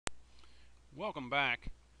Welcome back.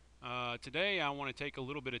 Today I want to take a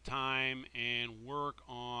little bit of time and work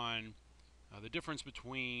on the difference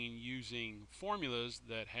between using formulas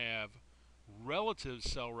that have relative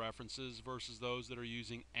cell references versus those that are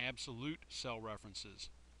using absolute cell references.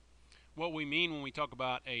 What we mean when we talk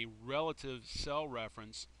about a relative cell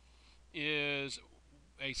reference is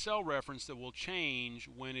a cell reference that will change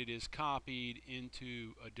when it is copied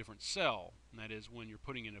into a different cell, and that is when you're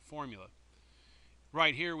putting in a formula.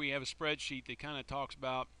 Right here we have a spreadsheet that kind of talks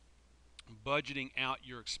about budgeting out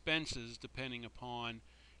your expenses depending upon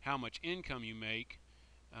how much income you make,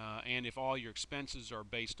 and if all your expenses are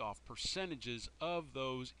based off percentages of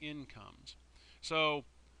those incomes. So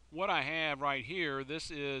what I have right here, this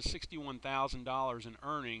is $61,000 in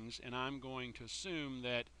earnings, and I'm going to assume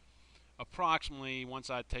that approximately, once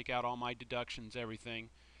I take out all my deductions, everything,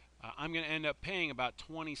 I'm going to end up paying about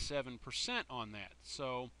 27% on that.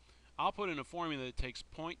 So I'll put in a formula that takes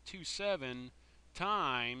 0.27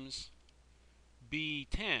 times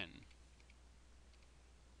B10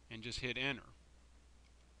 and just hit enter.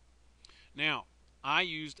 Now, I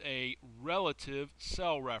used a relative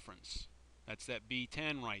cell reference. That's that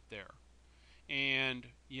B10 right there. And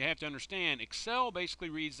you have to understand, Excel basically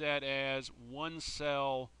reads that as one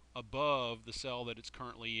cell above the cell that it's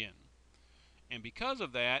currently in. And because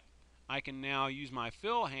of that, I can now use my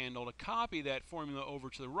fill handle to copy that formula over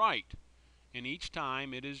to the right. And each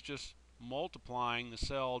time it is just multiplying the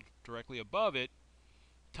cell directly above it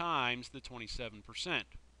times the 27%.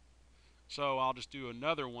 So I'll just do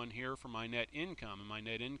another one here for my net income, and my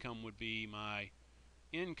net income would be my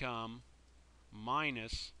income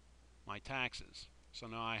minus my taxes. So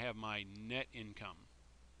now I have my net income,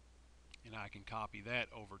 and I can copy that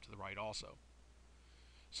over to the right also.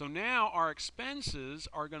 So now our expenses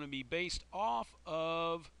are going to be based off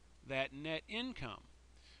of that net income.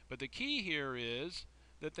 But the key here is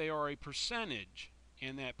that they are a percentage,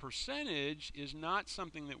 and that percentage is not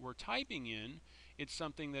something that we're typing in. It's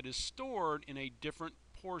something that is stored in a different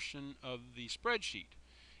portion of the spreadsheet.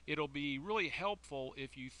 It'll be really helpful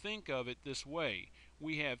if you think of it this way.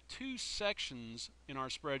 We have two sections in our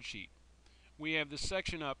spreadsheet. We have the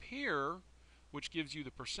section up here, which gives you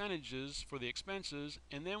the percentages for the expenses,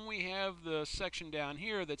 and then we have the section down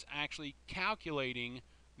here that's actually calculating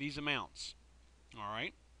these amounts. All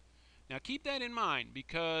right? Now keep that in mind,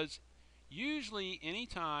 because usually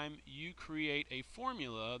anytime you create a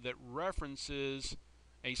formula that references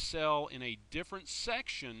a cell in a different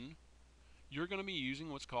section, you're going to be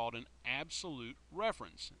using what's called an absolute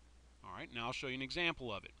reference. All right, now I'll show you an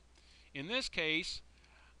example of it. In this case,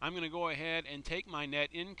 I'm going to go ahead and take my net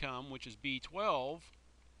income, which is B12,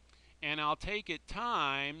 and I'll take it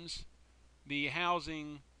times the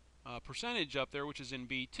housing percentage up there, which is in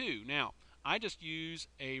B2. Now, I just use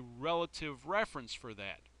a relative reference for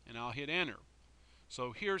that, and I'll hit enter.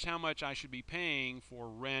 So here's how much I should be paying for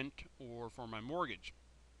rent or for my mortgage.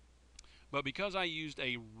 But because I used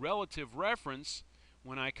a relative reference,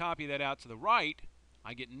 when I copy that out to the right,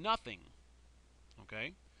 I get nothing.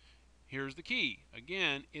 Okay? Here's the key.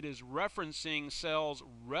 Again, it is referencing cells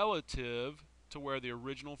relative to where the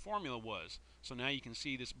original formula was. So now you can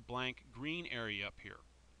see this blank green area up here.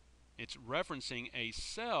 It's referencing a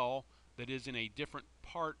cell that is in a different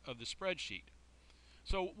part of the spreadsheet.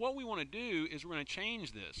 So what we want to do is we're going to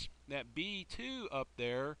change this. That B2 up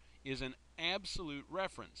there is an absolute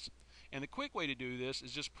reference. And the quick way to do this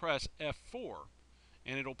is just press F4,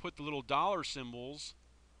 and it'll put the little dollar symbols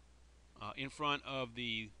in front of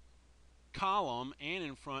the column and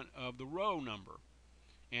in front of the row number.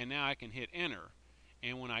 And now I can hit enter.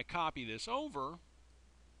 And when I copy this over,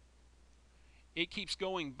 it keeps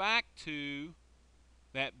going back to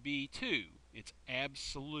that B2. It's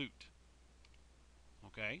absolute.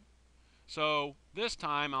 Okay? So this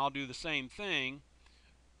time I'll do the same thing.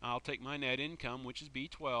 I'll take my net income, which is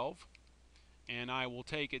B12, and I will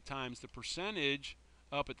take it times the percentage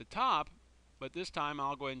up at the top, but this time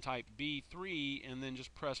I'll go ahead and type B3 and then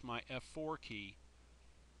just press my F4 key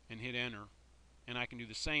and hit enter. And I can do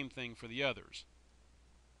the same thing for the others.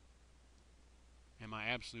 And my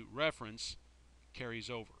absolute reference carries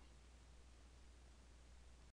over.